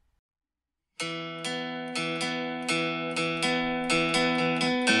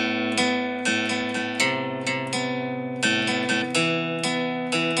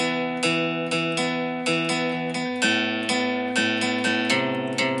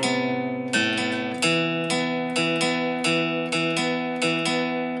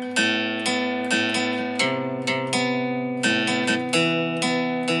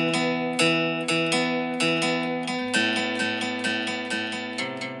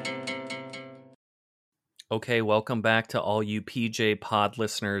Okay, welcome back to all you PJ Pod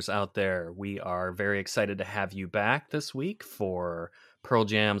listeners out there. We are very excited to have you back this week for Pearl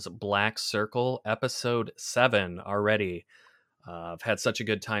Jam's Black Circle, episode 7 already. I've had such a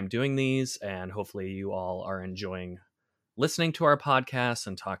good time doing these, and hopefully, you all are enjoying listening to our podcast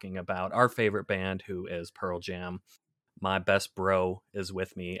and talking about our favorite band, who is Pearl Jam. My best bro is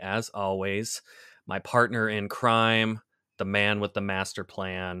with me, as always. My partner in crime, the man with the master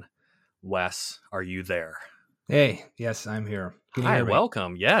plan. Wes, are you there? Hey, yes, I'm here. Can you Hi, hear me?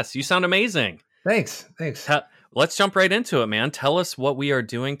 welcome. Yes, you sound amazing. Thanks. Let's jump right into it, man. Tell us what we are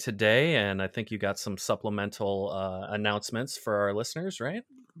doing today, and I think you got some supplemental announcements for our listeners, right?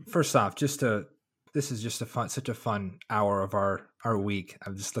 First off, this is just such a fun hour of our week.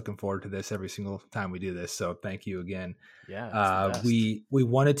 I'm just looking forward to this every single time we do this. So thank you again. Yeah, it's the best. We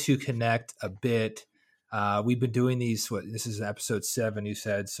wanted to connect a bit. We've been doing these. This is episode 7, you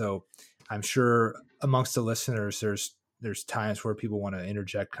said. So I'm sure amongst the listeners, there's times where people want to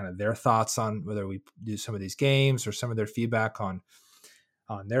interject kind of their thoughts on whether we do some of these games or some of their feedback on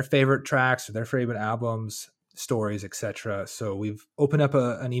their favorite tracks or their favorite albums, stories, etc. So we've opened up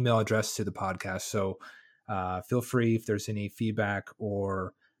an email address to the podcast. So feel free if there's any feedback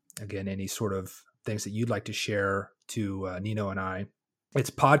or, again, any sort of things that you'd like to share to Nino and I. It's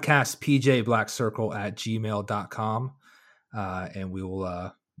podcastpjblackcircle@gmail.com. And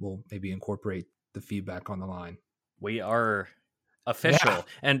we'll maybe incorporate the feedback on the line. We are official.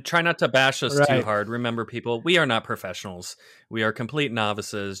 And try not to bash us too hard. Remember, people, we are not professionals. We are complete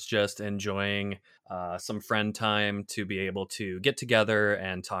novices, just enjoying some friend time to be able to get together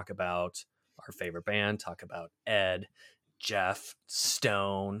and talk about our favorite band, talk about Ed, Jeff,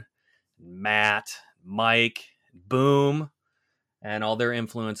 Stone, Matt, Mike, Boom, and all their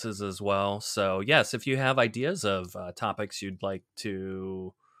influences as well. So, yes, if you have ideas of topics you'd like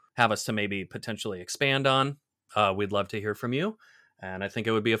to have us to maybe potentially expand on, we'd love to hear from you. And I think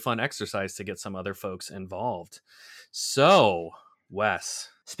it would be a fun exercise to get some other folks involved. So, Wes.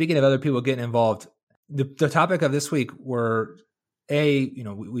 Speaking of other people getting involved, the topic of this week were,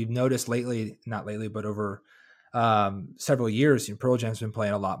 we've noticed lately, not lately, but over several years, Pearl Jam's been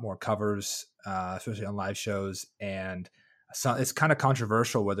playing a lot more covers, especially on live shows. And so it's kind of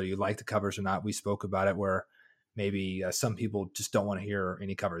controversial whether you like the covers or not. We spoke about it where maybe some people just don't want to hear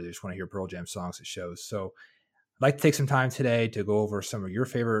any covers. They just want to hear Pearl Jam songs at shows. So I'd like to take some time today to go over some of your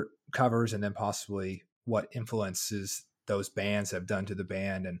favorite covers and then possibly what influences those bands have done to the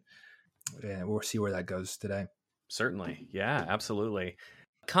band. And we'll see where that goes today. Certainly. Yeah, absolutely.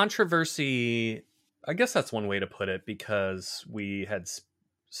 Controversy, I guess that's one way to put it, because we had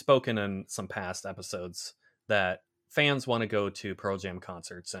spoken in some past episodes that fans want to go to Pearl Jam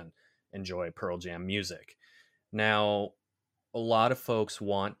concerts and enjoy Pearl Jam music. Now, a lot of folks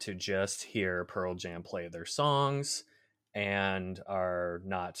want to just hear Pearl Jam play their songs and are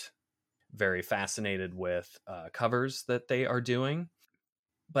not very fascinated with covers that they are doing.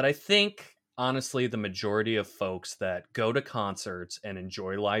 But I think, honestly, the majority of folks that go to concerts and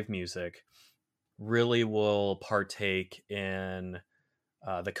enjoy live music really will partake in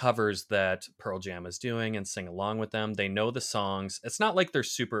the covers that Pearl Jam is doing and sing along with them. They know the songs. It's not like they're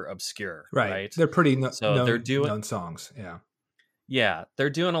super obscure, right? They're pretty So they're doing known songs. Yeah, they're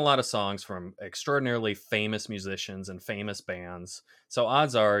doing a lot of songs from extraordinarily famous musicians and famous bands. So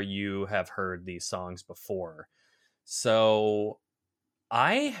odds are you have heard these songs before. So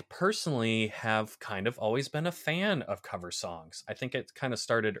I personally have kind of always been a fan of cover songs. I think it kind of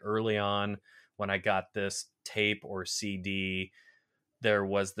started early on when I got this tape or CD. There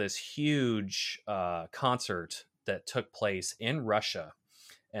was this huge concert that took place in Russia,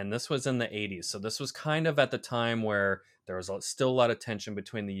 and this was in the 80s. So this was kind of at the time where there was still a lot of tension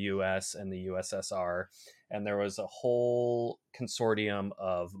between the US and the USSR, and there was a whole consortium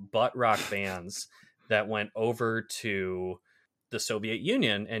of butt rock bands that went over to the Soviet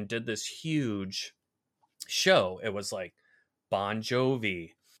Union and did this huge show. It was like Bon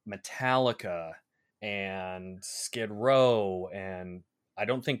Jovi, Metallica, and Skid Row, and I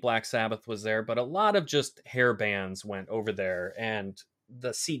don't think Black Sabbath was there, but a lot of just hair bands went over there, and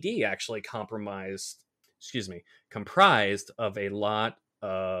the CD actually comprised of a lot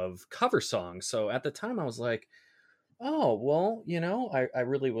of cover songs. So at the time I was like, oh, well, I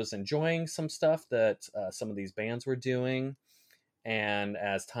really was enjoying some stuff that some of these bands were doing. And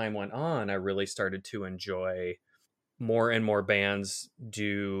as time went on, I really started to enjoy more and more bands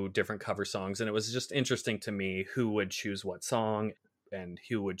do different cover songs. And it was just interesting to me who would choose what song and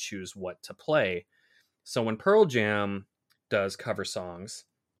who would choose what to play. So when Pearl Jam does cover songs,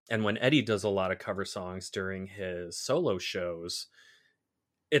 and when Eddie does a lot of cover songs during his solo shows,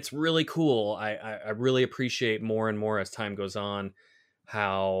 it's really cool. I really appreciate more and more as time goes on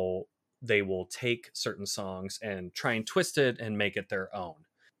how they will take certain songs and try and twist it and make it their own.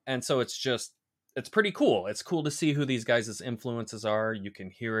 And so it's pretty cool. It's cool to see who these guys' influences are. You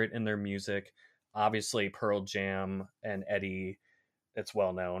can hear it in their music. Obviously, Pearl Jam and Eddie, it's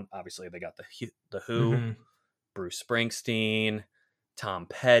well known. Obviously, they got the Who, Mm-hmm. Bruce Springsteen, Tom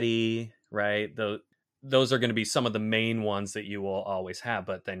Petty, right? Those are going to be some of the main ones that you will always have.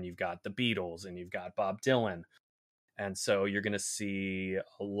 But then you've got the Beatles and you've got Bob Dylan. And so you're going to see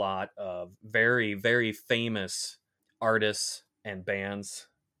a lot of very, very famous artists and bands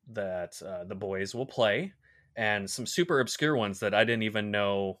that the boys will play, and some super obscure ones that I didn't even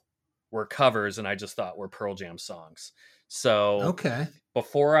know were covers and I just thought were Pearl Jam songs. So Okay.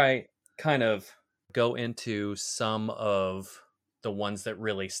 before I kind of go into some of the ones that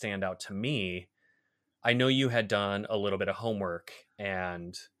really stand out to me, I know you had done a little bit of homework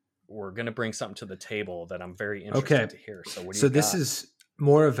and we're going to bring something to the table that I'm very interested to hear. So what do So you this got? is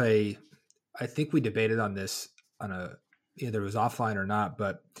more of I think we debated on this on either it was offline or not,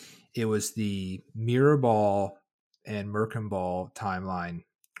 but it was the Mirrorball and Merkinball timeline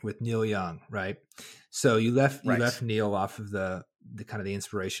with Neil Young, right? So you left Right. Neil off of the kind of the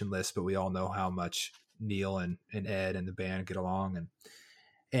inspiration list, but we all know how much Neil and Ed and the band get along,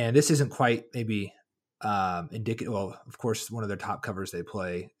 and this isn't quite maybe indicative. Well, of course, one of their top covers they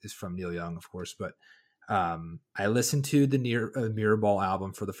play is from Neil Young, of course, but I listened to the Mirrorball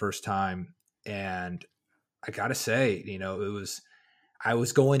album for the first time, and I gotta say, I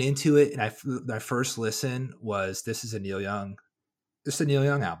was going into it, and my first listen was this is a Neil Young,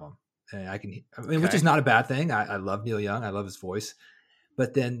 album, and which is Okay. not a bad thing. I love Neil Young, I love his voice,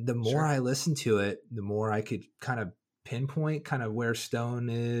 but then the more Sure. I listened to it, the more I could kind of pinpoint kind of where Stone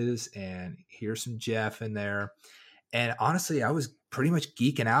is and hear some Jeff in there. And honestly, I was pretty much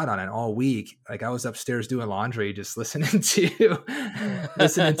geeking out on it all week. Like I was upstairs doing laundry, just listening to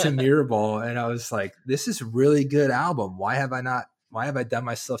Mirrorball, and I was like, "This is a really good album. Why have I done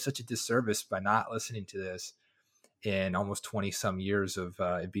myself such a disservice by not listening to this in almost 20 some years of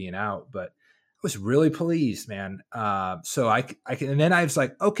it being out?" But I was really pleased, man. So I can, and then I was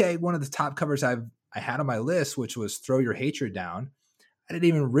like, okay, one of the top covers I had on my list, which was "Throw Your Hatred Down." I didn't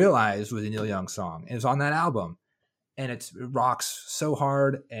even realize was a Neil Young song. It was on that album, and it rocks so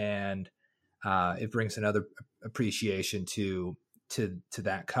hard, and it brings another appreciation to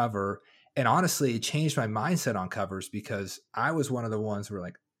that cover. And honestly, it changed my mindset on covers because I was one of the ones who were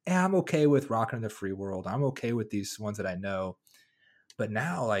like, I'm okay with Rockin' in the Free World. I'm okay with these ones that I know. But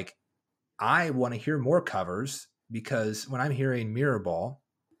now, like, I want to hear more covers because when I'm hearing Mirrorball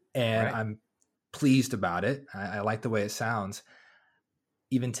and Right. I'm pleased about it, I like the way it sounds.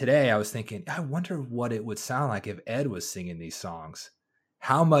 Even today, I was thinking, I wonder what it would sound like if Ed was singing these songs.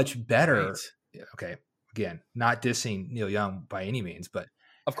 How much Right. better? Okay, again, not dissing Neil Young by any means, but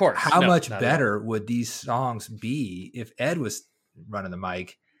Of course. how No, much not at all. better would these songs be if Ed was running the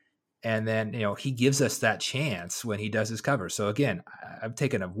mic? And then he gives us that chance when he does his covers. So again, I've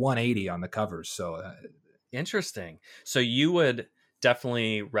taken a 180 on the covers. So Interesting. So you would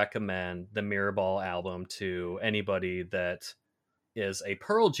definitely recommend the Mirrorball album to anybody that is a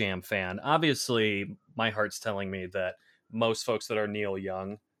Pearl Jam fan. Obviously, my heart's telling me that most folks that are Neil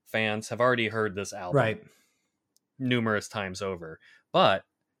Young fans have already heard this album right, numerous times over. But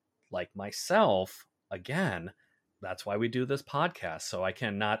like myself, again, that's why we do this podcast. So I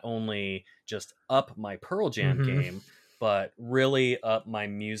can not only just up my Pearl Jam mm-hmm. game, but really up my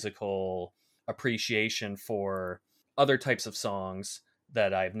musical appreciation for other types of songs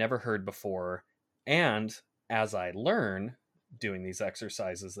that I've never heard before. And as I learn doing these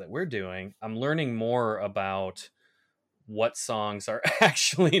exercises that we're doing, I'm learning more about what songs are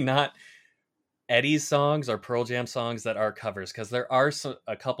actually not Eddie's songs or Pearl Jam songs that are covers, because there are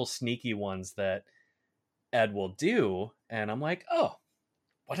a couple sneaky ones that Ed will do, and I'm like, oh,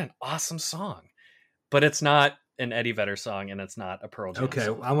 what an awesome song. But it's not an Eddie Vedder song, and it's not a Pearl Jam Okay,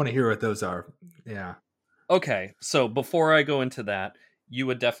 song. I want to hear what those are. Yeah. Okay, so before I go into that, you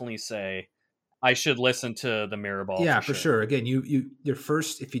would definitely say I should listen to the Mirrorball Yeah, for for sure. sure. Again, your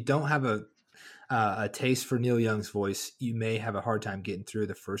first, if you don't have a taste for Neil Young's voice, you may have a hard time getting through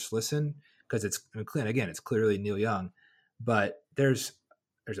the first listen because it's clearly Neil Young, but there's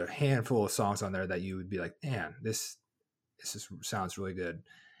a handful of songs on there that you would be like, man, sounds really good.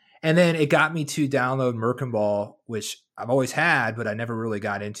 And then it got me to download Merkinball, which I've always had, but I never really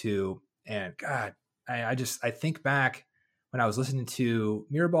got into. And God, I think back when I was listening to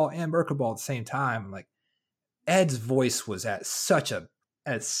Mirrorball and Merkinball at the same time, I'm like, Ed's voice was at such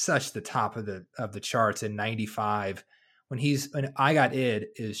the top of the charts in '95 when I Got Id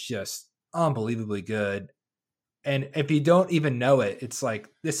is just unbelievably good. And if you don't even know it, it's like,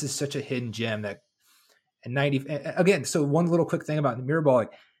 this is such a hidden gem that, and 90, again, so one little quick thing about Mirrorball,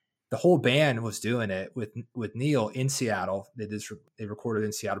 like the whole band was doing it with Neil in Seattle. They recorded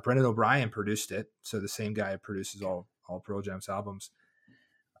in Seattle. Brendan O'Brien produced it. So the same guy who produces all Pearl Jam's albums.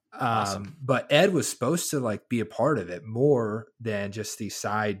 Awesome. But Ed was supposed to like be a part of it more than just these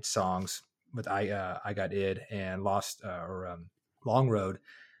side songs with I Got Id and Long Road.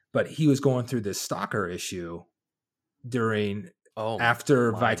 But he was going through this stalker issue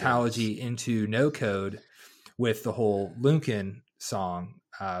after Vitalogy into No Code with the whole Lunkin song.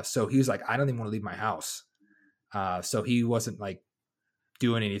 So he was like, I don't even want to leave my house. So he wasn't like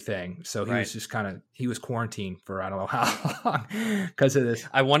doing anything. So he was just he was quarantined for I don't know how long because of this.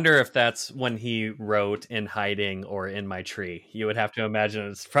 I wonder if that's when he wrote In Hiding or In My Tree. You would have to imagine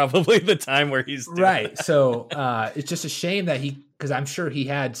it's probably the time where he's doing right. That. So it's just a shame that because I'm sure he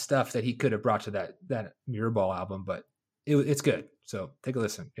had stuff that he could have brought to that Mirrorball album, but it's good. So take a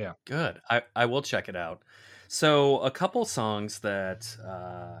listen. Yeah. Good. I will check it out. So a couple songs that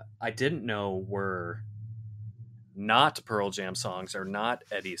I didn't know were not Pearl Jam songs or not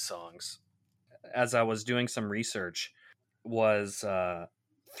Eddie songs, as I was doing some research, was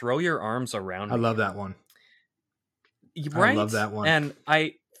Throw Your Arms Around Me. I love that one. Right? I love that one. And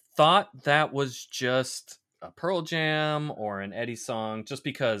I thought that was just a Pearl Jam or an Eddie song, just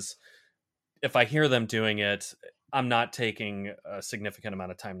because if I hear them doing it, I'm not taking a significant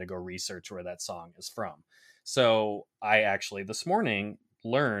amount of time to go research where that song is from. So I actually this morning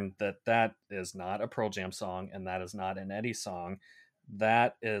learned that is not a Pearl Jam song and that is not an Eddie song.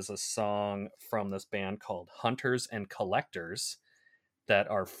 That is a song from this band called Hunters and Collectors that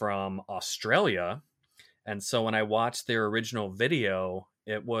are from Australia. And so when I watched their original video,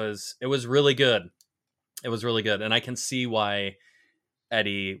 it was really good. It was really good. And I can see why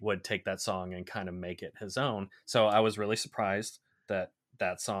Eddie would take that song and kind of make it his own. So I was really surprised that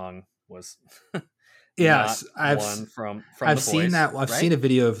song was yes, I've seen that. I've seen a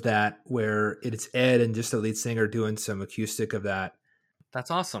video of that where it's Ed and just the lead singer doing some acoustic of that.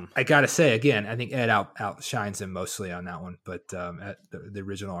 That's awesome. I gotta say again, I think Ed outshines him mostly on that one, but at the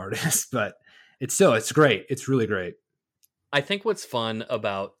original artist. But it's great. It's really great. I think what's fun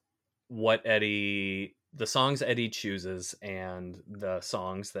about the songs Eddie chooses and the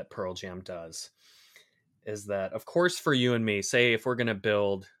songs that Pearl Jam does is that, of course, for you and me, say if we're going to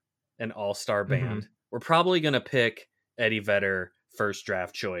build an all-star band, we're probably going to pick Eddie Vedder first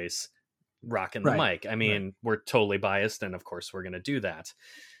draft choice, rocking the mic. I mean, we're totally biased, and of course we're going to do that.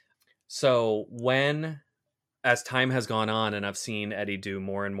 So as time has gone on and I've seen Eddie do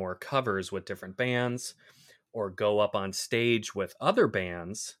more and more covers with different bands or go up on stage with other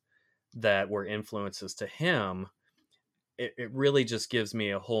bands that were influences to him, it really just gives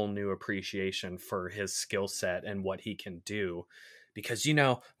me a whole new appreciation for his skill set and what he can do. Because,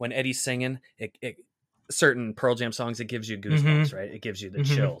 when Eddie's singing, certain Pearl Jam songs, it gives you goosebumps, right? It gives you the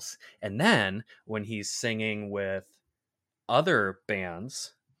chills. And then when he's singing with other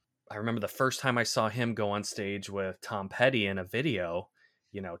bands, I remember the first time I saw him go on stage with Tom Petty in a video,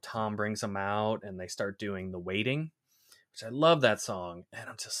 Tom brings him out and they start doing The Waiting, which I love that song. And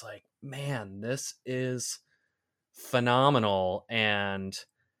I'm just like, man, this is phenomenal. And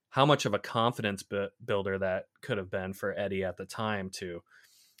how much of a confidence builder that could have been for Eddie at the time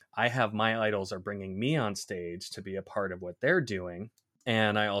I have my idols are bringing me on stage to be a part of what they're doing.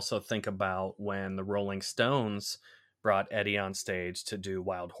 And I also think about when the Rolling Stones brought Eddie on stage to do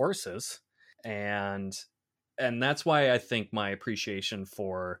Wild Horses. And that's why I think my appreciation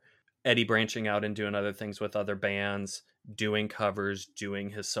for Eddie branching out and doing other things with other bands, doing covers, doing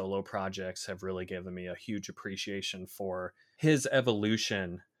his solo projects have really given me a huge appreciation for his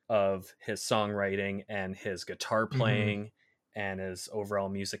evolution of his songwriting, and his guitar playing and his overall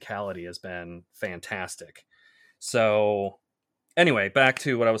musicality has been fantastic. So anyway, back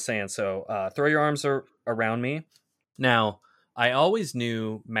to what I was saying. So Throw Your Arms Around Me. Now, I always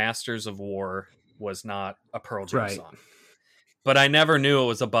knew Masters of War was not a Pearl Jam song, but I never knew it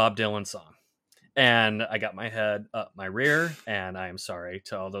was a Bob Dylan song. And I got my head up my rear, and I am sorry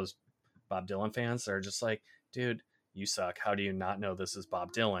to all those Bob Dylan fans that are just like, dude, you suck. How do you not know this is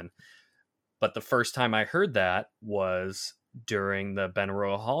Bob Dylan? But the first time I heard that was during the Ben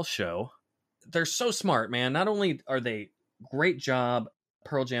Royal Hall show. They're so smart, man. Not only are they great job,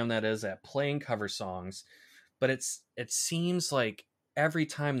 Pearl Jam that is, at playing cover songs, but it seems like every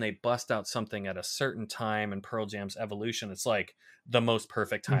time they bust out something at a certain time in Pearl Jam's evolution, it's like the most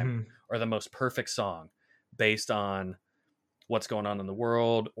perfect time or the most perfect song based on what's going on in the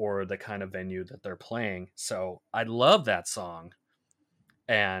world or the kind of venue that they're playing. So I love that song.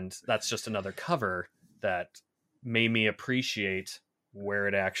 And that's just another cover that made me appreciate where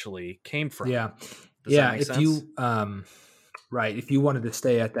it actually came from. Yeah. Does that Yeah. make If sense? you, right. If you wanted to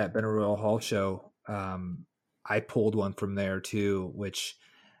stay at that Battle Royal Hall show, I pulled one from there too, which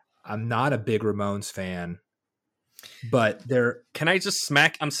I'm not a big Ramones fan, but they're, Can I just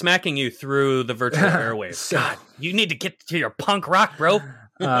I'm smacking you through the virtual airwaves. So- God, you need to get to your punk rock, bro.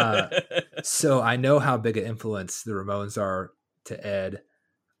 so I know how big an influence the Ramones are to Ed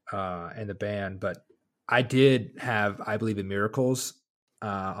and the band, but I did have I Believe in Miracles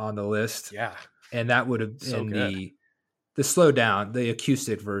on the list. Yeah. And that would have So been good. the slow down, the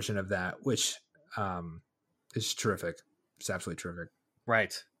acoustic version of that, which is terrific. It's absolutely terrific.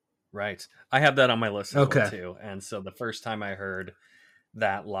 Right. Right. I have that on my list as Okay. well too. And so the first time I heard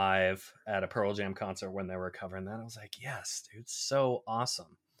that live at a Pearl Jam concert when they were covering that, I was like, yes, dude, so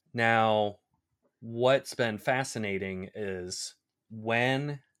awesome. Now, what's been fascinating is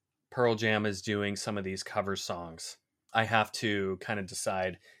when Pearl Jam is doing some of these cover songs, I have to kind of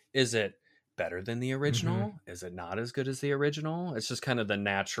decide, is it better than the original? Mm-hmm. Is it not as good as the original? It's just kind of the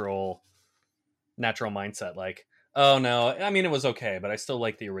natural mindset. Like, oh no, I mean, it was okay, but I still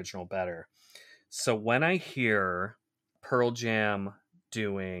like the original better. So when I hear Pearl Jam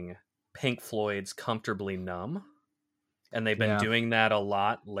doing Pink Floyd's Comfortably Numb, and they've been doing that a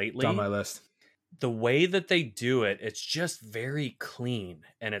lot lately. It's on my list. The way that they do it, it's just very clean,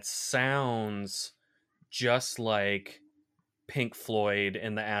 and it sounds just like Pink Floyd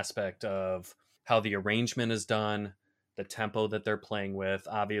in the aspect of how the arrangement is done, the tempo that they're playing with.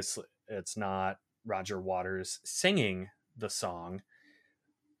 Obviously, it's not Roger Waters singing the song,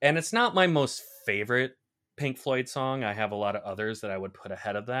 and it's not my most favorite Pink Floyd song. I have a lot of others that I would put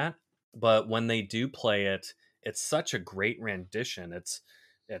ahead of that, but when they do play it, it's such a great rendition. It's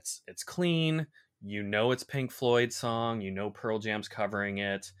clean. You know it's Pink Floyd song. You know Pearl Jam's covering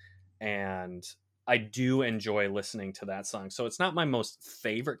it, and I do enjoy listening to that song. So it's not my most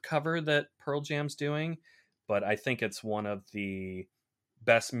favorite cover that Pearl Jam's doing, but I think it's one of the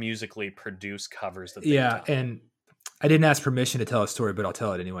best musically produced covers that they've done. And I didn't ask permission to tell a story, but I'll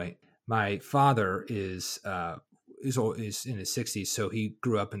tell it anyway. My father is in his 60s, so he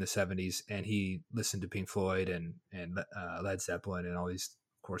grew up in the 70s, and he listened to Pink Floyd and Led Zeppelin and all these,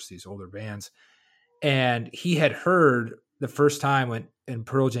 of course, these older bands. And he had heard the first time when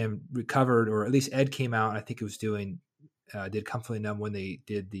Pearl Jam recovered, or at least Ed came out. I think it was did Comfortably Numb when they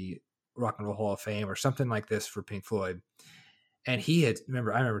did the Rock and Roll Hall of Fame or something like this for Pink Floyd. And I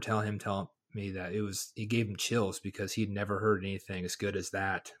remember telling me that it gave him chills because he'd never heard anything as good as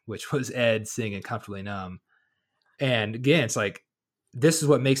that, which was Ed singing Comfortably Numb. And again, it's like, this is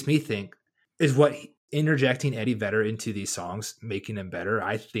what makes me think, is what interjecting Eddie Vedder into these songs making them better?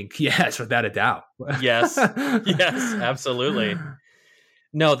 I think yes, without a doubt. Yes, absolutely.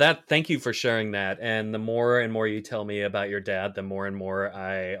 No, thank you for sharing that. And the more and more you tell me about your dad, the more and more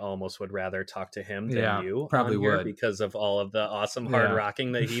I almost would rather talk to him than you probably on here would, because of all of the awesome hard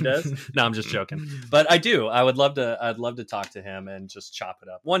rocking that he does. No, I'm just joking. But I'd love to talk to him and just chop it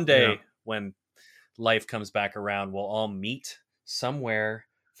up. One day when life comes back around, we'll all meet somewhere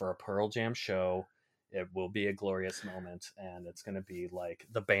for a Pearl Jam show. It will be a glorious moment, and it's going to be like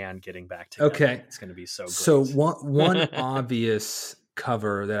the band getting back together. Okay. It's going to be so great. So one obvious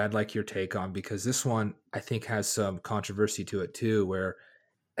cover that I'd like your take on, because this one I think has some controversy to it too, where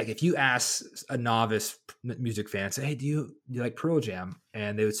like if you ask a novice music fan, say, hey, do you like Pearl Jam?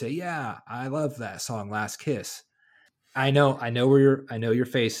 And they would say, yeah, I love that song, Last Kiss. I know your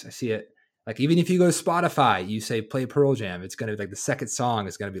face. I see it. Like, even if you go to Spotify, you say play Pearl Jam, it's going to be like the second song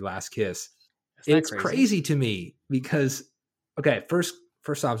is going to be Last Kiss. It's crazy to me because, okay, first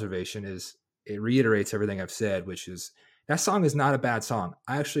observation is it reiterates everything I've said, which is that song is not a bad song.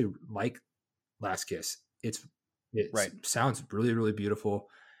 I actually like Last Kiss. It sounds really, really beautiful.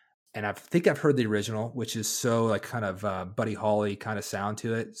 And I think I've heard the original, which is so like kind of Buddy Holly kind of sound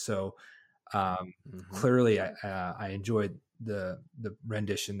to it. So clearly I enjoyed the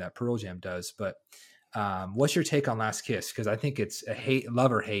rendition that Pearl Jam does. But what's your take on Last Kiss? Because I think it's a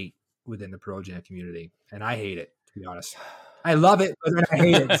love or hate within the Pearl Jam community, and I hate it, to be honest. I love it, but then I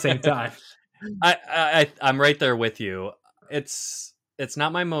hate it at the same time. I'm right there with you. It's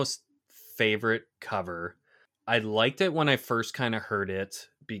not my most favorite cover. I liked it when I first kind of heard it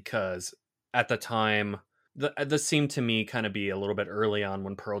because at the time this seemed to me kind of be a little bit early on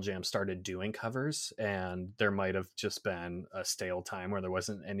when Pearl Jam started doing covers, and there might have just been a stale time where there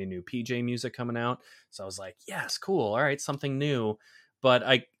wasn't any new PJ music coming out. So I was like, yes, cool. All right, something new. But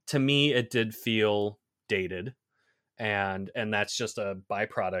to me, it did feel dated. and that's just a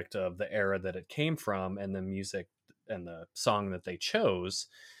byproduct of the era that it came from and the music and the song that they chose.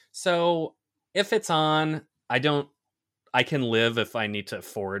 So if it's on, I can live if I need to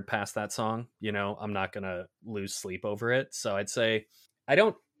forward past that song. I'm not gonna lose sleep over it. So I'd say I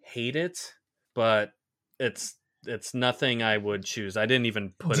don't hate it, but it's nothing I would choose. I didn't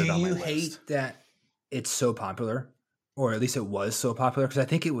even put Do it on my you list. hate that it's so popular, or at least it was so popular? Because I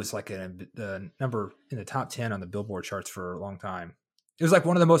think it was like a number in the top 10 on the Billboard charts for a long time. It was like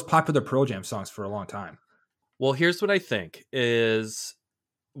one of the most popular Pearl Jam songs for a long time. Well, here's what I think is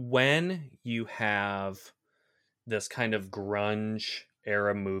when you have this kind of grunge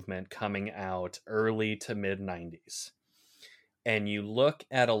era movement coming out early to mid 90s, and you look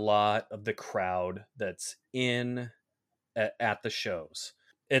at a lot of the crowd that's at the shows,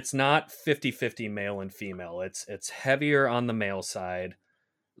 it's not 50-50 male and female. It's heavier on the male side.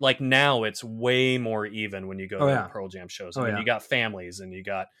 Like now it's way more even when you go to Pearl Jam shows. I mean, you got families and you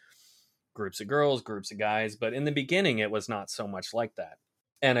got groups of girls, groups of guys, but in the beginning it was not so much like that.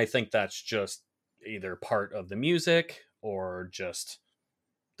 And I think that's just either part of the music or just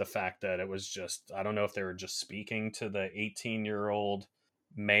the fact that it was just, I don't know if they were just speaking to the 18-year-old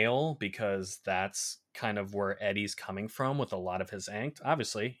male, because that's kind of where Eddie's coming from with a lot of his angst.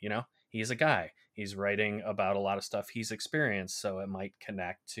 Obviously, he's a guy. He's writing about a lot of stuff he's experienced, so it might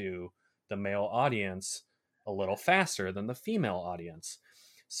connect to the male audience a little faster than the female audience.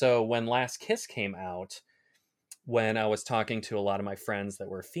 So when Last Kiss came out, when I was talking to a lot of my friends that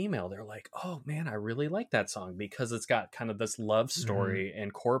were female, they're like, oh man, I really like that song because it's got kind of this love story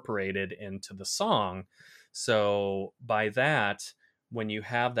incorporated into the song. So by that, when you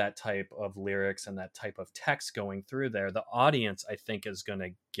have that type of lyrics and that type of text going through there, the audience, I think, is going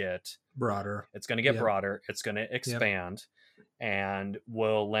to get broader. It's going to get broader. It's going to expand and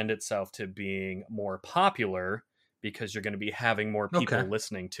will lend itself to being more popular because you're going to be having more people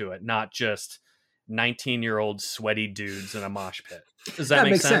listening to it, not just 19-year-old sweaty dudes in a mosh pit. Does that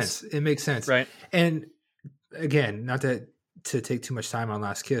make sense? It makes sense. Right. And again, not to take too much time on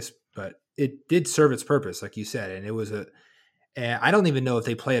Last Kiss, but it did serve its purpose, like you said. And it was and I don't even know if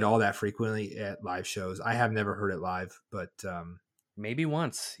they play it all that frequently at live shows. I have never heard it live, but maybe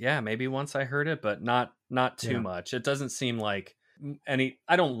once. Yeah, maybe once I heard it, but not too much. It doesn't seem like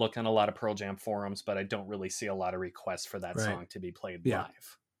I don't look on a lot of Pearl Jam forums, but I don't really see a lot of requests for that song to be played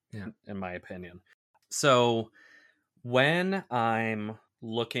live. Yeah. In my opinion. So when I'm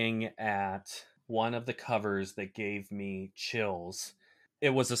looking at one of the covers that gave me chills, it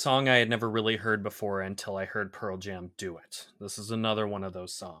was a song I had never really heard before until I heard Pearl Jam do it. This is another one of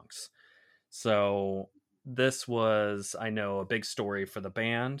those songs. So this was, I know, a big story for the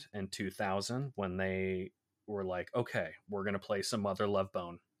band in 2000 when they were like, okay, we're going to play some Mother Love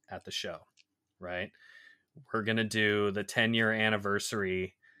Bone at the show, right? We're going to do the 10-year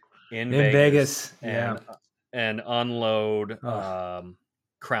anniversary in Vegas and unload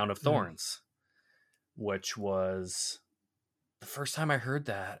Crown of Thorns, which was the first time I heard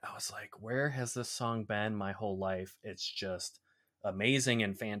that. I was like, where has this song been my whole life? It's just amazing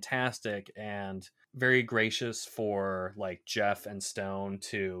and fantastic and very gracious for like Jeff and Stone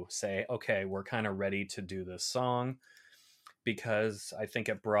to say, okay, we're kind of ready to do this song, because I think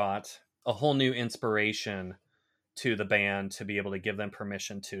it brought a whole new inspiration to the band to be able to give them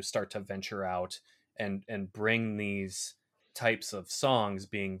permission to start to venture out and bring these types of songs,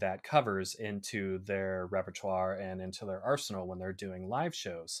 being that covers, into their repertoire and into their arsenal when they're doing live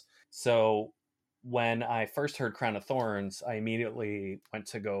shows. So when I first heard Crown of Thorns, I immediately went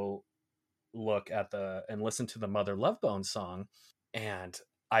to go look at and listen to the Mother Love Bone song, and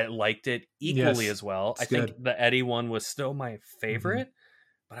I liked it equally as well. I think the Eddie one was still my favorite.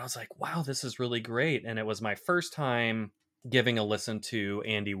 But I was like, wow, this is really great. And it was my first time giving a listen to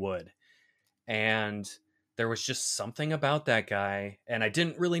Andy Wood. And there was just something about that guy. And I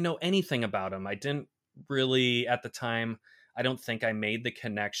didn't really know anything about him. I didn't really, at the time, I don't think I made the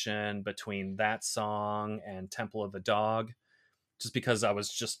connection between that song and Temple of the Dog, just because I was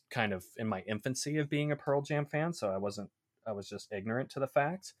just kind of in my infancy of being a Pearl Jam fan. So I was just ignorant to the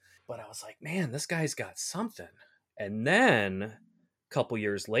fact. But I was like, man, this guy's got something. And then couple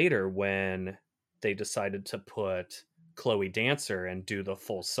years later, when they decided to put Chloe Dancer and do the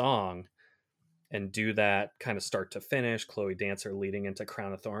full song and do that kind of start to finish, Chloe Dancer leading into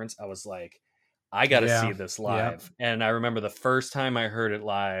Crown of Thorns, I was like, I gotta see this live. And I remember the first time I heard it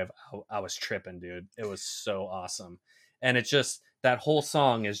live, I was tripping, dude. It was so awesome. And it just, that whole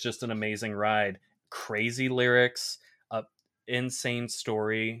song is just an amazing ride. Crazy lyrics, insane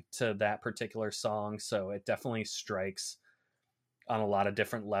story to that particular song. So it definitely strikes on a lot of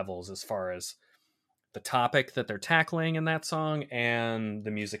different levels as far as the topic that they're tackling in that song and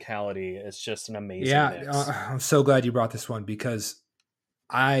the musicality. It's just an amazing Yeah, mix. I'm so glad you brought this one because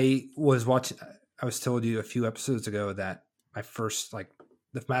I was watching. I was told you a few episodes ago that my first like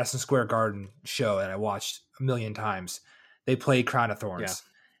the Madison Square Garden show that I watched a million times. They played Crown of Yeah, Thorns,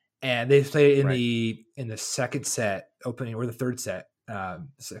 and they played it right. in the second set opening or the third set.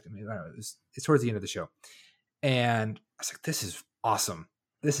 Second, I don't know, it's towards the end of the show, and I was like, "This is awesome!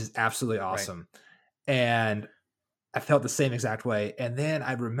 This is absolutely Right. awesome!" And I felt the same exact way. And then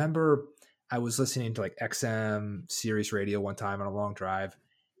I remember I was listening to like XM Sirius radio one time on a long drive,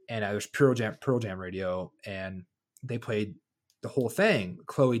 and I was Pearl Jam radio, and they played the whole thing,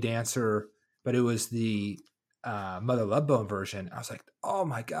 Chloe Dancer, but it was the Mother Love Bone version. I was like, oh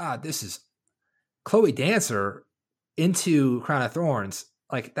my god, this is Chloe Dancer into Crown of Thorns.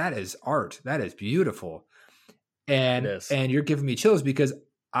 Like that is art. That is beautiful. It And is. you're giving me chills because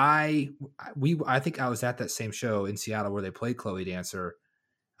I think I was at that same show in Seattle where they played Chloe Dancer,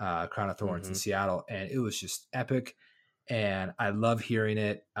 Crown of Thorns in Seattle, and it was just epic. And I love hearing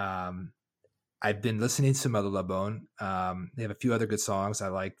it. I've been listening to Mother Love Bone. They have a few other good songs I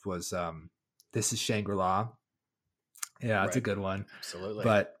liked. Was This Is Shangri-La. Yeah, it's a good one. Absolutely.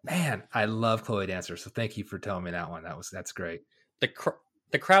 But man, I love Chloe Dancer. So thank you for telling me that one. That's great.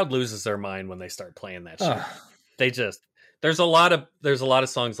 The crowd loses their mind when they start playing that shit. Ugh. They just there's a lot of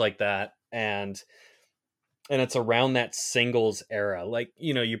songs like that, and it's around that singles era. Like,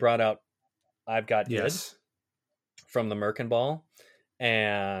 you brought out I've Got Yes. Id from the Merkin Ball.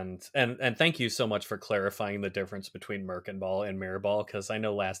 And thank you so much for clarifying the difference between Merkin Ball and Mirrorball, because I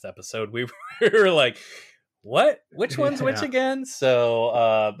know last episode we were like, what? Which one's which Yeah. again?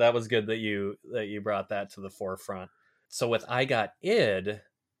 So that was good that you brought that to the forefront. So with I Got Id,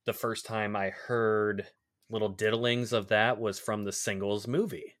 the first time I heard little diddlings of that was from the Singles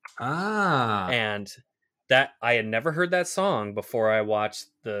movie. And that I had never heard that song before I watched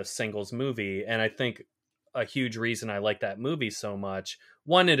the Singles movie. And I think a huge reason I like that movie so much,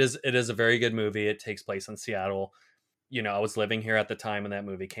 one, it is a very good movie. It takes place in Seattle. I was living here at the time when that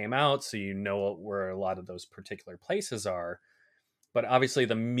movie came out, so where a lot of those particular places are. But obviously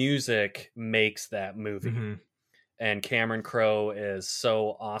the music makes that movie. Mm-hmm. And Cameron Crowe is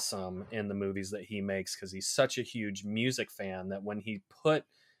so awesome in the movies that he makes because he's such a huge music fan that when he put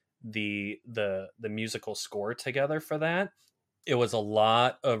the musical score together for that, it was a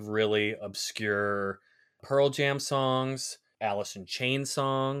lot of really obscure Pearl Jam songs, Alice in Chains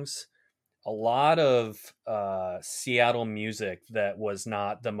songs, a lot of Seattle music that was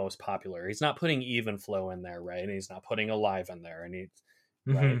not the most popular. He's not putting Even Flow in there, right? And he's not putting Alive in there, and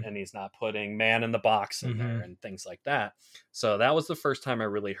right, and he's not putting Man in the Box in there and things like that. So that was the first time I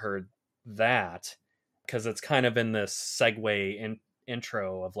really heard that, because it's kind of in this segue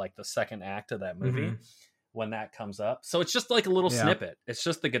intro of like the second act of that movie when that comes up. So it's just like a little snippet. It's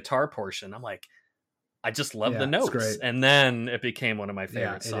just the guitar portion. I'm like, I just love the notes. And then it became one of my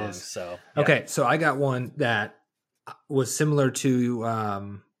favorite songs. So okay, so I got one that was similar to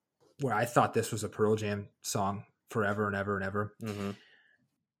where I thought this was a Pearl Jam song forever and ever and ever.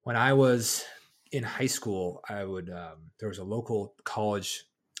 When I was in high school, I would there was a local college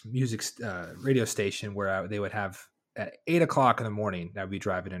music radio station where they would have at 8:00 in the morning. I'd be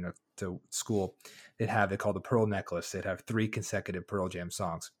driving into school. They'd have it called the Pearl Necklace. They'd have 3 consecutive Pearl Jam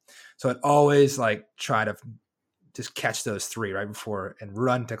songs. So I'd always like try to just catch those 3 right before and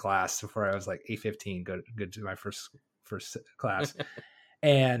run to class before I was like 8:15. Go to my first class,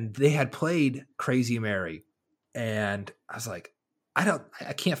 and they had played Crazy Mary, and I was like,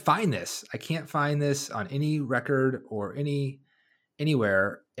 I can't find this. I can't find this on any record or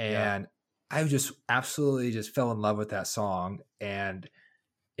anywhere. And I just absolutely just fell in love with that song. And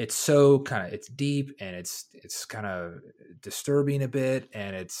it's so it's deep and it's kind of disturbing a bit.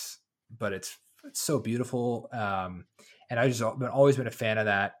 And but it's so beautiful. And I just always been a fan of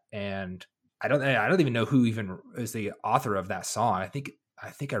that. And I don't even know who even is the author of that song. I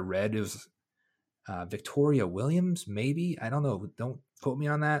think I read it was Victoria Williams, maybe. I don't know. Don't quote me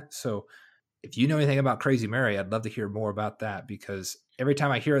on that. So if you know anything about Crazy Mary, I'd love to hear more about that, because every time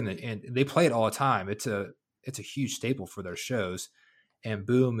I hear and they play it all the time. It's a huge staple for their shows. And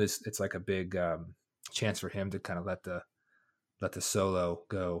Boom it's like a big chance for him to kind of let the solo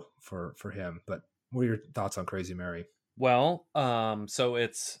go for him. But what are your thoughts on Crazy Mary? Well, so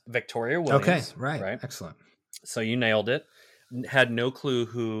it's Victoria Williams. Okay, right. Excellent. So you nailed it. Had no clue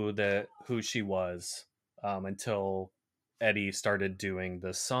who she was until Eddie started doing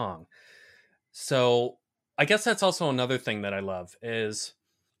this song. So I guess that's also another thing that I love is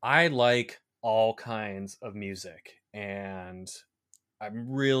I like all kinds of music, and I'm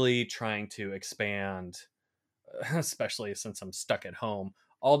really trying to expand, especially since I'm stuck at home,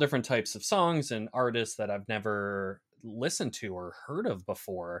 all different types of songs and artists that I've never listened to or heard of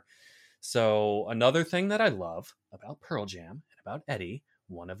before. So another thing that I love about Pearl Jam and about Eddie,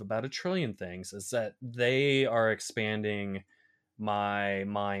 one of about a trillion things, is that they are expanding my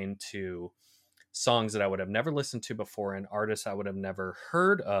mind to songs that I would have never listened to before and artists I would have never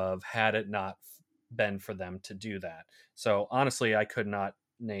heard of had it not been for them to do that. So honestly, I could not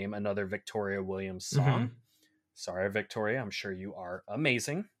name another Victoria Williams song. Mm-hmm. Sorry, Victoria, I'm sure you are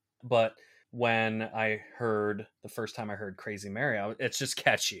amazing. But when I heard the first time I heard Crazy Mary, it's just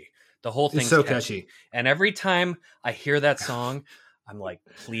catchy. The whole It's thing's so catchy. catchy. And every time I hear that song, I'm like,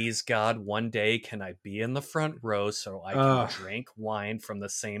 please God, one day can I be in the front row so I can drink wine from the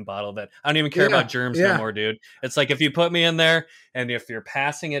same bottle that I don't even care about germs no more, dude. It's like if you put me in there and if you're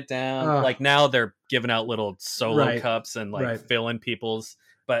passing it down, like now they're giving out little solo cups and like filling people's.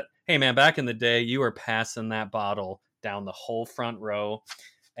 But hey, man, back in the day, you were passing that bottle down the whole front row.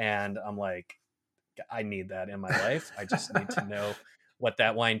 And I'm like, I need that in my life. I just need to know what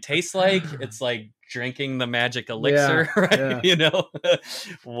that wine tastes like. It's like drinking the magic elixir, right? Yeah. You know,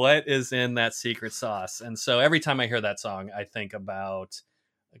 what is in that secret sauce? And so every time I hear that song, I think about,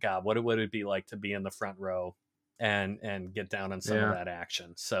 God, what would it be like to be in the front row and get down on some of that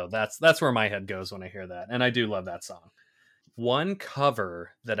action? So that's where my head goes when I hear that. And I do love that song. One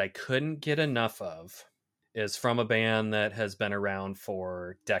cover that I couldn't get enough of is from a band that has been around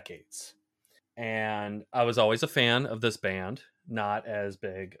for decades. And I was always a fan of this band, not as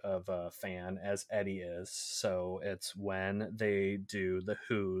big of a fan as Eddie is. So it's when they do The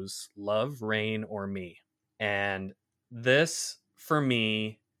Who's Love, Rain, or Me. And this, for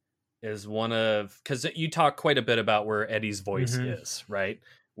me, is one of, because you talk quite a bit about where Eddie's voice is, right?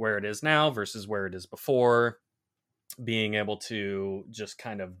 Where it is now versus where it is before. Being able to just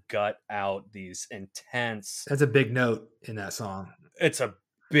kind of gut out these intense. That's a big note in that song. It's a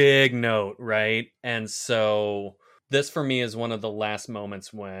big note, right? And so this for me is one of the last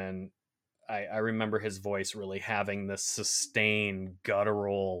moments when I remember his voice really having this sustained,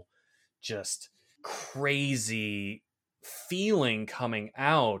 guttural, just crazy feeling coming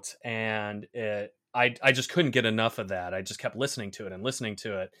out. And I just couldn't get enough of that. I just kept listening to it,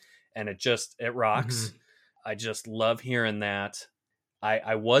 and it rocks. I just love hearing that.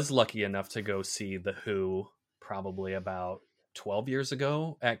 I was lucky enough to go see The Who probably about 12 years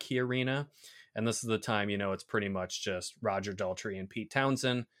ago at Key Arena. And this is the time, it's pretty much just Roger Daltrey and Pete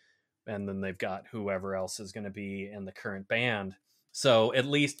Townsend. And then they've got whoever else is going to be in the current band. So at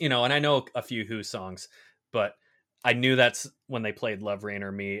least, and I know a few Who songs, but I knew that's when they played Love, Rain,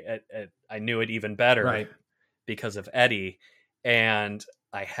 or Me. I knew it even better because of Eddie. And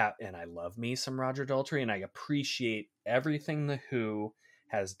I love me some Roger Daltrey, and I appreciate everything The Who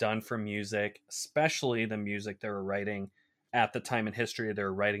has done for music, especially the music they were writing at the time in history they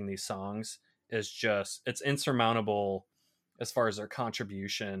were writing these songs. It's insurmountable as far as their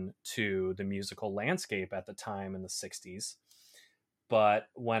contribution to the musical landscape at the time in the 60s. But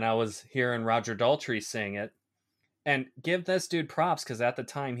when I was hearing Roger Daltrey sing it, and give this dude props, because at the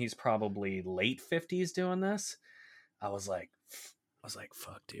time he's probably late 50s doing this, I was like,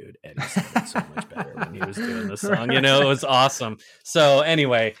 fuck, dude, Eddie sounded so much better when he was doing this song. It was awesome. So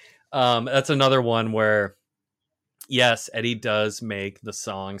anyway, that's another one where, yes, Eddie does make the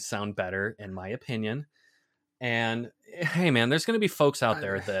song sound better, in my opinion. And hey, man, there's going to be folks out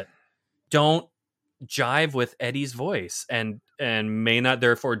there that don't jive with Eddie's voice and may not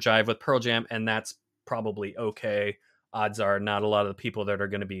therefore jive with Pearl Jam, and that's probably okay. Odds are not a lot of the people that are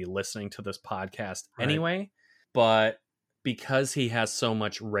going to be listening to this podcast anyway. But because he has so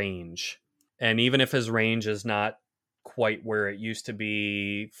much range, and even if his range is not quite where it used to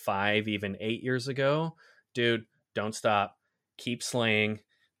be 5, even 8 years ago, dude, don't stop. Keep slaying.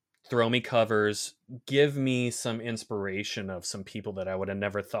 Throw me covers. Give me some inspiration of some people that I would have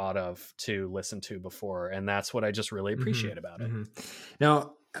never thought of to listen to before. And that's what I just really appreciate about it.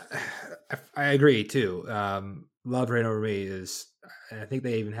 Now, I agree too. Love, Rain, Over Me is, I think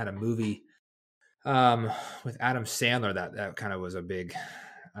they even had a movie with Adam Sandler that kind of was a big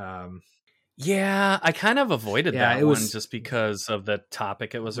yeah, I kind of avoided that one just because of the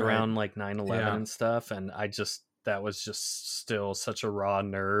topic. It was around like 9/11 and stuff, and that was just still such a raw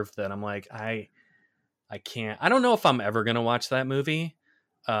nerve that I'm like, I can't. I don't know if I'm ever gonna watch that movie,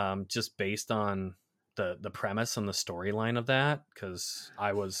 just based on the premise and the storyline of that, because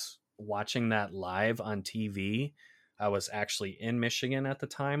I was watching that live on TV. I was actually in Michigan at the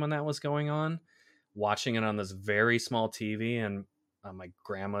time when that was going on, watching it on this very small TV and on my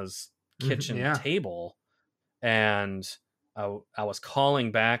grandma's kitchen table. And I was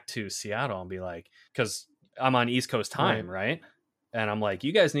calling back to Seattle and be like, because I'm on East Coast time, right? And I'm like,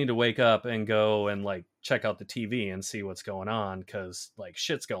 you guys need to wake up and go and like check out the TV and see what's going on, because like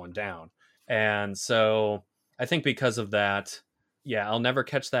shit's going down. And so I think because of that, yeah, I'll never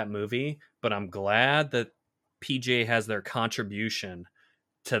catch that movie, but I'm glad that PJ has their contribution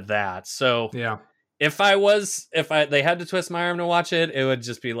to that. So Yeah. if they had to twist my arm to watch it, it would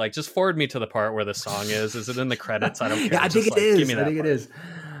just be like, just forward me to the part where the song is. Is it in the credits? I don't care. Yeah, I think just it is. Give me that I think part. it is.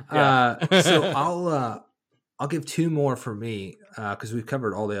 Yeah. So I'll give two more for me, because we've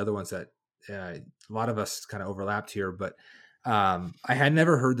covered all the other ones that a lot of us kind of overlapped here. But I had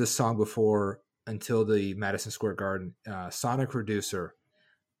never heard this song before until the Madison Square Garden Sonic Reducer.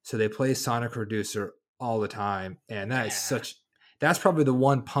 So they play Sonic Reducer all the time, and that's probably the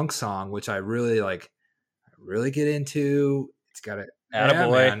one punk song which I really like, really get into. It's got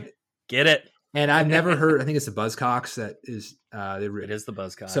Attaboy. Get it. And I've never heard. I think it's the Buzzcocks that is. It is the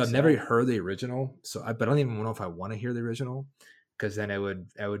Buzzcocks. So I've never heard the original. But I don't even know if I want to hear the original, because then it would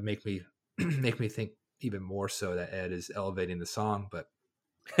make me make me think even more so that Ed is elevating the song. But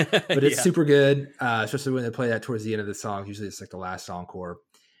it's super good, especially when they play that towards the end of the song. Usually it's like the last encore.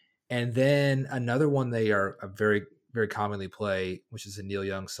 And then another one they are very, very commonly play, which is a Neil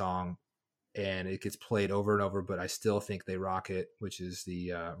Young song, and it gets played over and over, but I still think they rock it, which is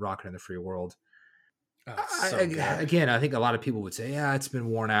the Rockin' in the Free World. Again, I think a lot of people would say, yeah, it's been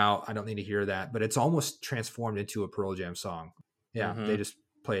worn out, I don't need to hear that, but it's almost transformed into a Pearl Jam song. Yeah, They just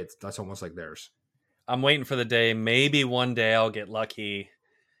play it. That's almost like theirs. I'm waiting for the day. Maybe one day I'll get lucky.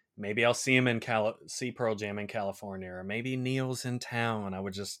 Maybe I'll see him see Pearl Jam in California, or maybe Neil's in town. I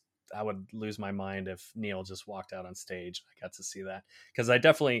would lose my mind if Neil just walked out on stage. I got to see that, because I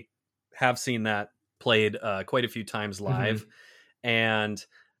definitely have seen that played quite a few times live. And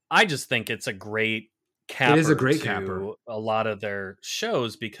I just think it's a great capper. It is a great capper. A lot of their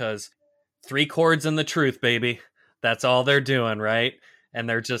shows, because 3 chords and the truth, baby. That's all they're doing, right? And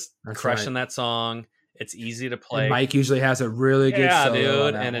they're just crushing that song. It's easy to play. And Mike usually has a really good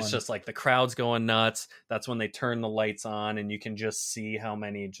solo dude. And it's just like the crowd's going nuts. That's when they turn the lights on, and you can just see how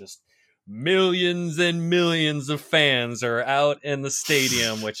many just millions and millions of fans are out in the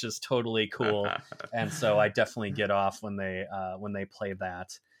stadium, which is totally cool. And so I definitely get off when they play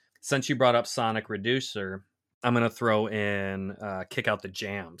that. Since you brought up Sonic Reducer, I'm going to throw in Kick Out the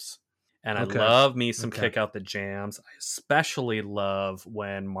Jams. And I love me some Kick Out the Jams. I especially love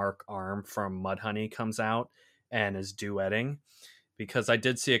when Mark Arm from Mudhoney comes out and is duetting, because I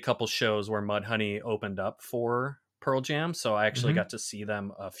did see a couple shows where Mudhoney opened up for Pearl Jam, so I actually got to see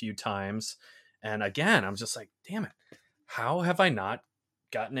them a few times. And again, I'm just like, damn it, how have I not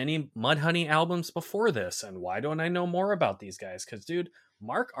gotten any Mudhoney albums before this? And why don't I know more about these guys? Because, dude,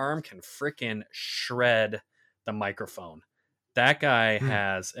 Mark Arm can freaking shred the microphone. That guy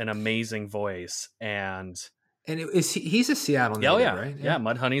has an amazing voice, and he's a Seattle native, right? Yeah,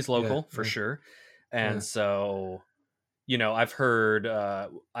 Mudhoney's local for sure. And so, you know, I've heard. I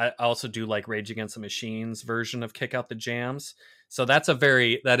also do like Rage Against the Machine's version of Kick Out the Jams. So that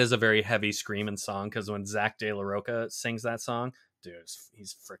is a very heavy screaming song, because when Zach De La Rocha sings that song, dude,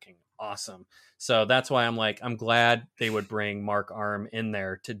 he's freaking awesome. So that's why I'm glad they would bring Mark Arm in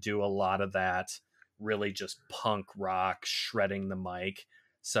there to do a lot of that really just punk rock, shredding the mic.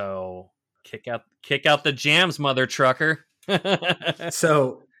 So kick out the jams, mother trucker.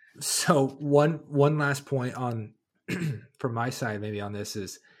 So one last point on from my side, maybe on this,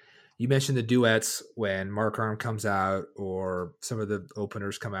 is you mentioned the duets when Mark Arm comes out or some of the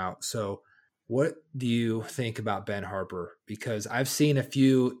openers come out. So what do you think about Ben Harper? Because I've seen a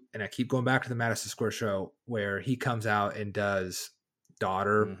few, and I keep going back to the Madison Square show, where he comes out and does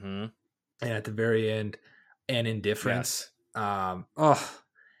Daughter, and at the very end, and Indifference. And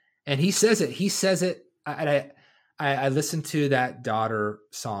he says it. I listen to that Daughter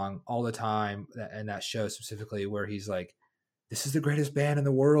song all the time, and that show specifically, where he's like, this is the greatest band in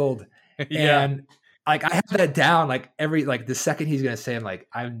the world. And like, I have that down, like the second he's going to say,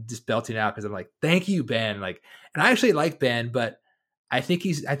 I'm just belting out, because I'm like, thank you, Ben. Like, and I actually like Ben, but I think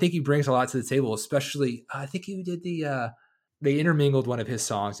he brings a lot to the table, especially, I think he did they intermingled one of his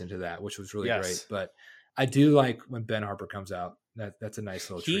songs into that, which was really great. But I do like when Ben Harper comes out. That's a nice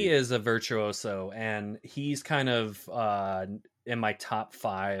little treat. He is a virtuoso, and he's kind of in my top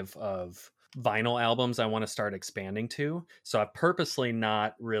 5 of vinyl albums I want to start expanding to. So I've purposely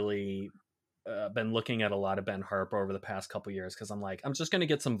not really been looking at a lot of Ben Harper over the past couple years, because I'm like, I'm just going to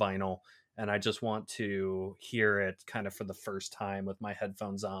get some vinyl, and I just want to hear it kind of for the first time with my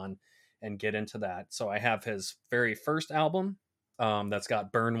headphones on and get into that. So I have his very first album that's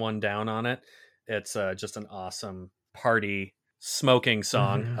got Burn One Down on it. It's just an awesome party smoking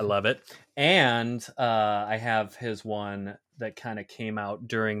song. I Mhm. love it. And I have his one that kind of came out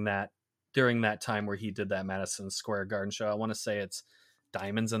during that time where he did that Madison Square Garden show. I want to say it's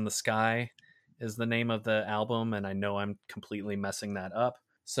Diamonds in the Sky is the name of the album, and I know I'm completely messing that up.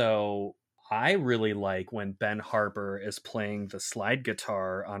 So I really like when Ben Harper is playing the slide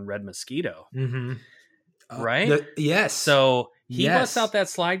guitar on Red Mosquito, Mhm. right? Yes. So he busts out Yes. that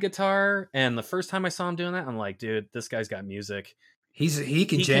slide guitar, and the first time I saw him doing that, I'm like, dude, this guy's got music. He can He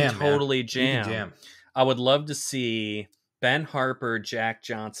can jam, man. totally He can jam. jam. I would love to see Ben Harper, Jack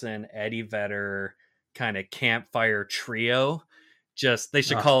Johnson, Eddie Vedder kind of campfire trio. Just they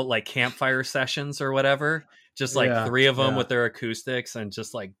should Ugh. call it like campfire sessions or whatever. Just like Yeah. 3 of them Yeah. with their acoustics and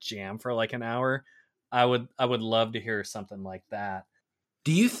just like jam for like an hour. I would love to hear something like that.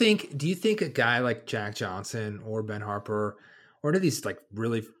 Do you think a guy like Jack Johnson or Ben Harper, or do these like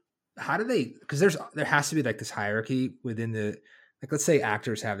really, how do they, because there has to be like this hierarchy within the, like, let's say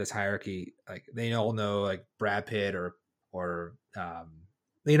actors have this hierarchy, like they all know like Brad Pitt or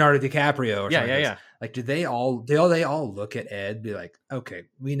Leonardo DiCaprio or Yeah, something yeah, like this. yeah. Like, do they all look at Ed, be like, okay,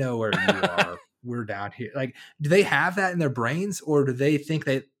 we know where you are, we're down here. Like, do they have that in their brains, or do they think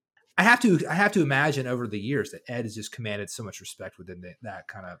that I have to imagine over the years that Ed has just commanded so much respect within that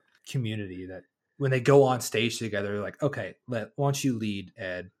kind of community that when they go on stage together, they're like, okay, why don't you lead,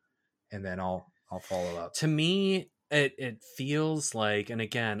 Ed, and then I'll follow up. To me, it feels like, and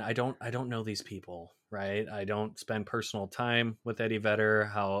again, I don't know these people, right? I don't spend personal time with Eddie Vedder.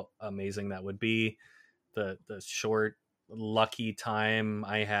 How amazing that would be. The short lucky time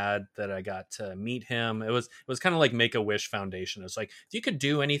I had that I got to meet him. It was kind of like Make-A-Wish Foundation. It's like, if you could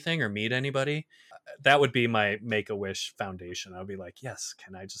do anything or meet anybody, that would be my Make-A-Wish Foundation. I'd be like, yes,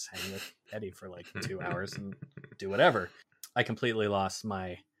 can I just hang with Eddie for like 2 hours and do whatever? I completely lost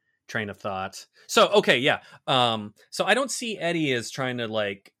my train of thought. So okay, yeah. So I don't see Eddie as trying to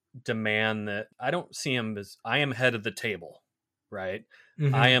like demand that. I don't see him as, I am head of the table, right? I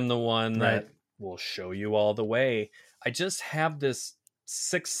Mm-hmm. am the one Right. that will show you all the way. I just have this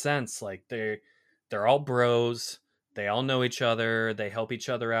sixth sense, like they're all bros. They all know each other. They help each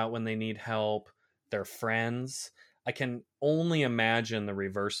other out when they need help. They're friends. I can only imagine the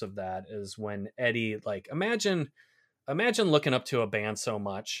reverse of that is when Eddie, like, imagine looking up to a band so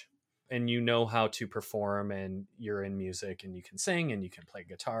much and you know how to perform and you're in music and you can sing and you can play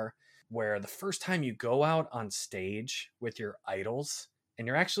guitar, where the first time you go out on stage with your idols and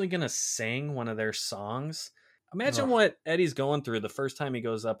you're actually going to sing one of their songs. Imagine Ugh. what Eddie's going through the first time he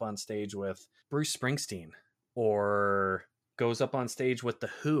goes up on stage with Bruce Springsteen or goes up on stage with The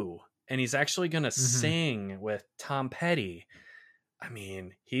Who, and he's actually going to Mm-hmm. sing with Tom Petty. I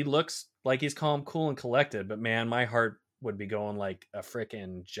mean, he looks like he's calm, cool, and collected, but man, my heart would be going like a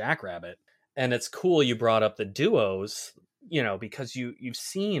freaking jackrabbit. And it's cool you brought up the duos, because you've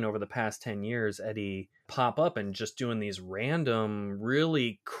seen over the past 10 years Eddie pop up and just doing these random,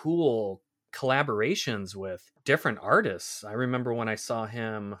 really cool collaborations with different artists. I remember when I saw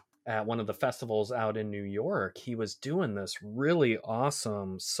him at one of the festivals out in New York, he was doing this really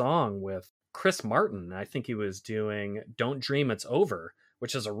awesome song with Chris Martin. I think he was doing Don't Dream It's Over,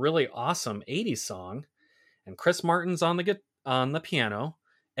 which is a really awesome 80s song. And Chris Martin's on the piano,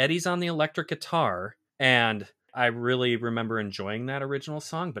 Eddie's on the electric guitar, and I really remember enjoying that original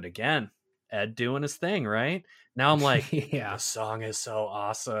song, but again, Ed doing his thing, right? Now I'm like, Yeah. this song is so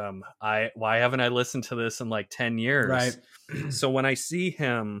awesome. Why haven't I listened to this in like 10 Right. years? So when I see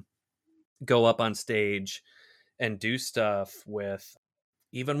him go up on stage and do stuff with,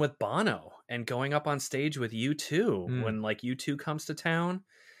 even with Bono, and going up on stage with U2 Mm. when like U2 comes to town,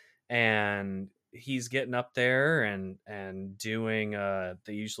 and he's getting up there and doing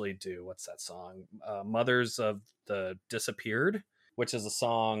they usually do, what's that song, Mothers of the Disappeared, which is a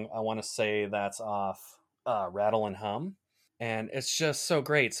song, I want to say that's off Rattle and Hum, and it's just so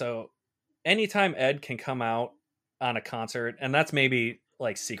great. So anytime Ed can come out on a concert, and that's maybe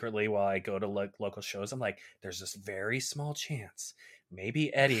like secretly while I go to local shows, I'm like, there's this very small chance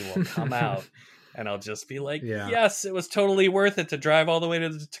maybe Eddie will come out, and I'll just be like, Yeah. yes, it was totally worth it to drive all the way to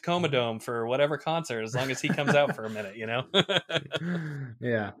the Tacoma Dome for whatever concert, as long as he comes out for a minute,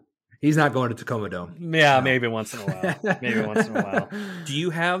 Yeah. He's not going to Tacoma Dome. Yeah, No. maybe once in a while. Maybe once in a while. Do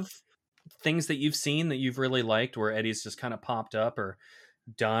you have things that you've seen that you've really liked where Eddie's just kind of popped up or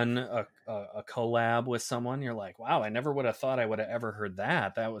done a collab with someone? You're like, wow, I never would have thought I would have ever heard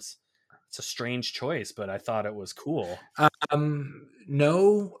that. It's a strange choice, but I thought it was cool.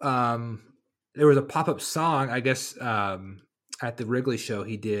 No. There was a pop-up song, I guess, at the Wrigley show.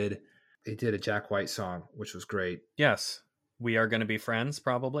 He did a Jack White song, which was great. Yes. We Are Gonna Be Friends,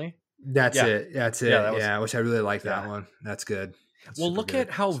 probably. That's Yeah. it. That's Yeah, it. that was Yeah, which I really like yeah. that one. That's good. That's Well, super look good.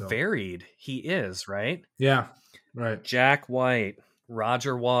 at how So varied he is, right? yeah, right. Jack White,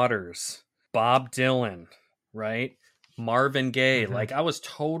 Roger Waters, Bob Dylan, right? Marvin Gaye. Hmm. Like, I was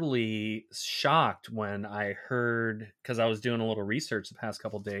totally shocked when I heard, because I was doing a little research the past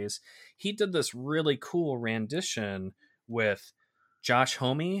couple days. He did this really cool rendition with Josh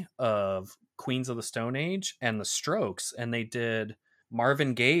Homme of Queens of the Stone Age and the Strokes, and they did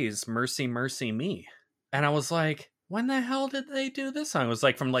Marvin Gaye's Mercy Mercy Me. And I was like, when the hell did they do this song? It was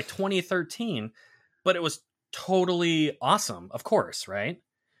like from like 2013, but it was totally awesome, of course, right?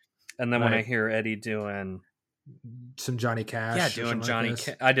 And then when I Right. hear Eddie doing, Some Johnny yeah, Cash or doing something like Johnny, this.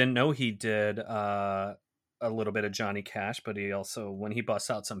 I didn't know he did a little bit of Johnny Cash, but he also, when he busts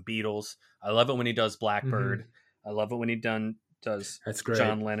out some Beatles, I love it when he does Blackbird. Hmm. I love it when he does That's great.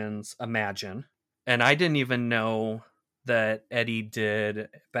 John Lennon's Imagine. And I didn't even know that Eddie did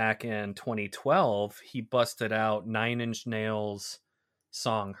back in 2012. He busted out Nine Inch Nails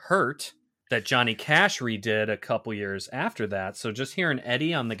song Hurt that Johnny Cash redid a couple years after that. So just hearing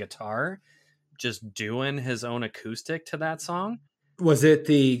Eddie on the guitar just doing his own acoustic to that song, Was it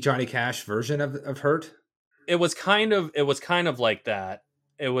the Johnny Cash version of Hurt? it was kind of like that.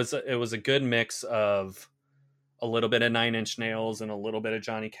 It was a good mix of a little bit of Nine Inch Nails and a little bit of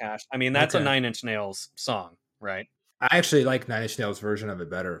Johnny Cash. I mean, that's a Okay. Nine Inch Nails song, right? I actually like Nine Inch Nails version of it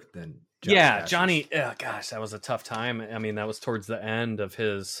better than Johnny Yeah, Cash's. Johnny. Oh, gosh, that was a tough time. I mean, that was towards the end of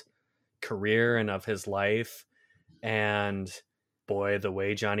his career and of his life, and boy, the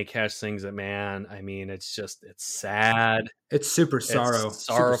way Johnny Cash sings it, man. I mean, it's sad, It's it's super sorrow.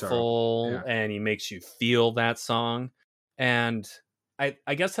 sorrowful, Yeah. and he makes you feel that song. And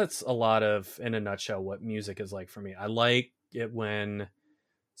I guess that's a lot of, in a nutshell, what music is like for me. I like it when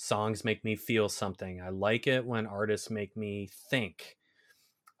songs make me feel something. I like it when artists make me think.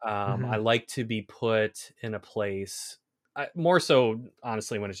 I Hmm. like to be put in a place, more so,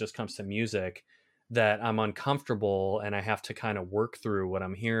 honestly, when it just comes to music, that I'm uncomfortable and I have to kind of work through what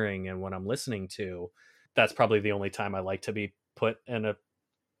I'm hearing and what I'm listening to. That's probably the only time I like to be put in a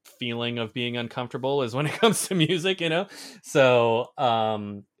feeling of being uncomfortable, is when it comes to music. So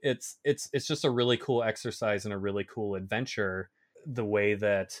it's just a really cool exercise and a really cool adventure, the way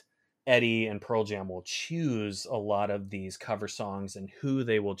that Eddie and Pearl Jam will choose a lot of these cover songs and who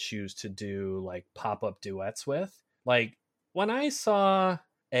they will choose to do like pop-up duets with. Like, when I saw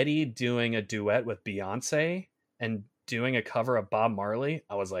Eddie doing a duet with Beyonce and doing a cover of Bob Marley,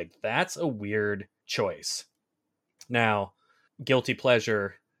 I was like, that's a weird choice. Now, guilty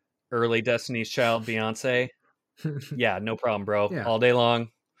pleasure, early Destiny's Child, Beyonce. Yeah, no problem, bro. Yeah. All day long.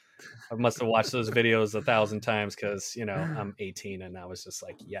 I must have watched those videos 1,000 times because, I'm 18 and I was just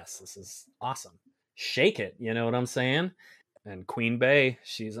like, yes, this is awesome. Shake it. You know what I'm saying? And Queen Bey,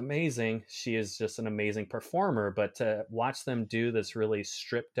 she's amazing. She is just an amazing performer. But to watch them do this really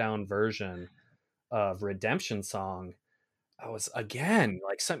stripped down version of Redemption Song, I was, again,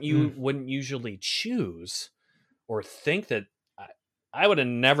 like, something Mm. you wouldn't usually choose or think that. I would have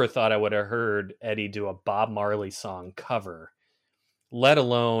never thought I would have heard Eddie do a Bob Marley song cover, let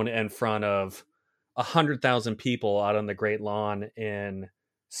alone in front of 100,000 people out on the Great Lawn in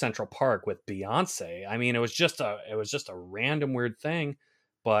Central Park with Beyonce. I mean, it was just a random weird thing,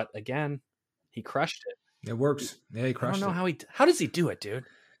 but again, he crushed it. It works. Yeah, he I don't crushed know it. how does he do it, dude?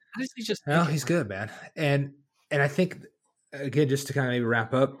 How does he just Well, make it he's work? good, man. And I think again, just to kind of maybe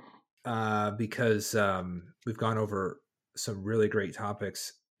wrap up, because we've gone over some really great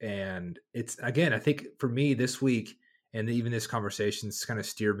topics, and it's again, I think for me this week and even this conversation's kind of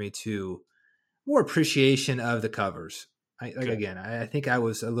steered me to more appreciation of the covers. Good, I think I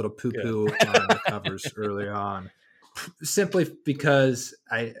was a little poo good. poo on the covers early on, simply because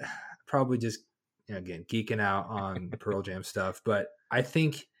I probably just again geeking out on the Pearl Jam stuff, but I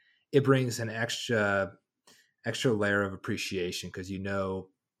think it brings an extra layer of appreciation because you know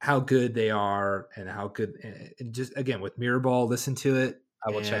how good they are and how good and just again with Mirrorball, listen to it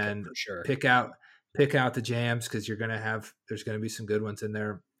I will check it and for sure. pick out pick out the jams because there's gonna be some good ones in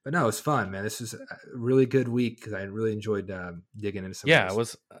there. But no, it's fun, man. This was a really good week because I really enjoyed digging into some of Yeah, it this.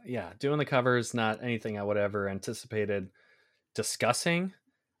 was, yeah, doing the covers, not anything I would ever anticipated discussing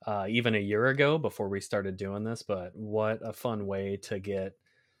even a year ago before we started doing this, but what a fun way to get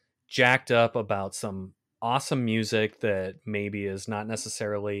jacked up about some awesome music that maybe is not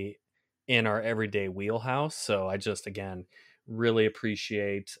necessarily in our everyday wheelhouse. So I just, again, really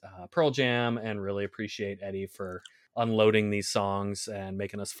appreciate Pearl Jam and really appreciate Eddie for unloading these songs and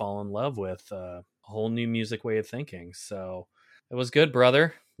making us fall in love with a whole new music way of thinking. So it was good,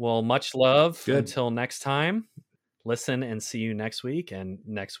 brother. Well, much love Good. until next time. listen and see you next week. And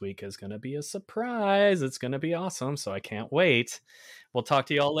next week is going to be a surprise. It's going to be awesome. So I can't wait. We'll talk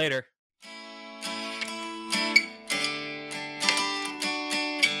to you all later.